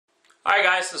Hi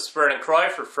guys, this is Vernon Croy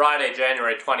for Friday,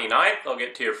 January 29th. I'll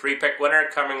get to your free pick winner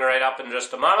coming right up in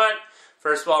just a moment.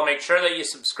 First of all, make sure that you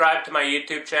subscribe to my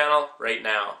YouTube channel right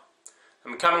now.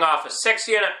 I'm coming off a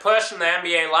 6-unit push in the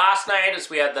NBA last night as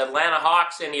we had the Atlanta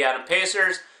Hawks, Indiana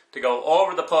Pacers to go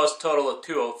over the post total of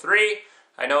 203.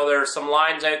 I know there are some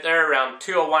lines out there around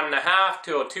 201.5,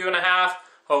 202.5.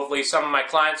 Hopefully some of my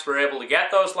clients were able to get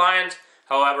those lines.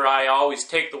 However, I always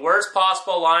take the worst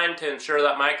possible line to ensure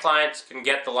that my clients can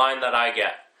get the line that I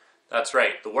get. That's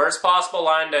right, the worst possible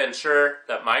line to ensure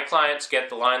that my clients get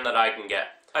the line that I can get.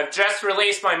 I've just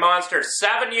released my monster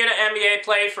 7-unit NBA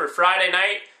play for Friday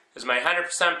night as my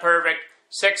 100% perfect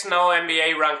 6-0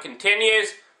 NBA run continues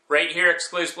right here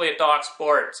exclusively at Doc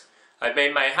Sports. I've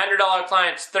made my $100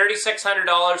 clients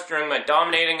 $3,600 during my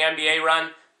dominating NBA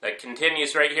run that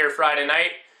continues right here Friday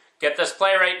night. Get this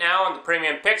play right now on the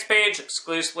Premium Picks page,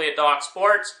 exclusively at Doc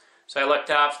Sports, so I look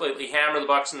to absolutely hammer the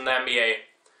Bucks in the NBA.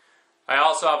 I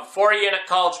also have a 4-unit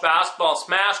college basketball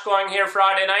smash going here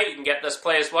Friday night. You can get this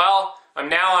play as well. I'm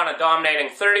now on a dominating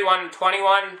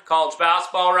 31-21 college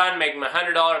basketball run, making my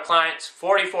 $100 clients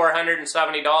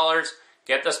 $4,470.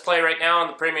 Get this play right now on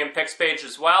the Premium Picks page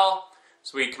as well.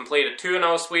 So we complete a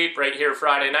 2-0 sweep right here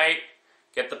Friday night.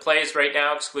 Get the plays right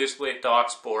now exclusively at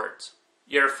Doc Sports.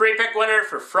 Your free pick winner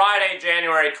for Friday,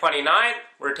 January 29th,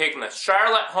 we're taking the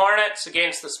Charlotte Hornets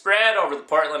against the spread over the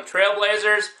Portland Trail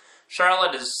Blazers.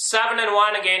 Charlotte is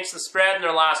 7-1 against the spread in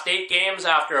their last 8 games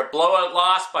after a blowout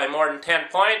loss by more than 10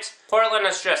 points. Portland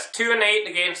is just 2-8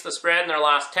 against the spread in their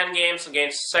last 10 games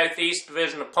against a Southeast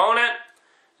Division opponent.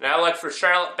 And I look for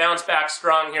Charlotte bounce back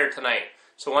strong here tonight.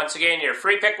 So once again, your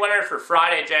free pick winner for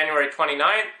Friday, January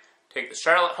 29th, take the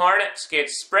Charlotte Hornets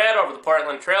against the spread over the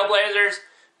Portland Trail Blazers.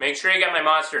 Make sure you get my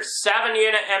monster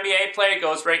 7-unit NBA play. It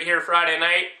goes right here Friday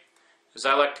night as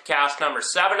I look to cash number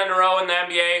 7 in a row in the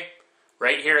NBA.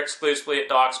 Right here exclusively at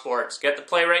Doc Sports. Get the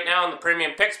play right now on the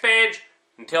Premium Picks page.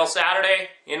 Until Saturday,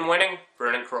 in winning,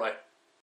 Vernon Croy.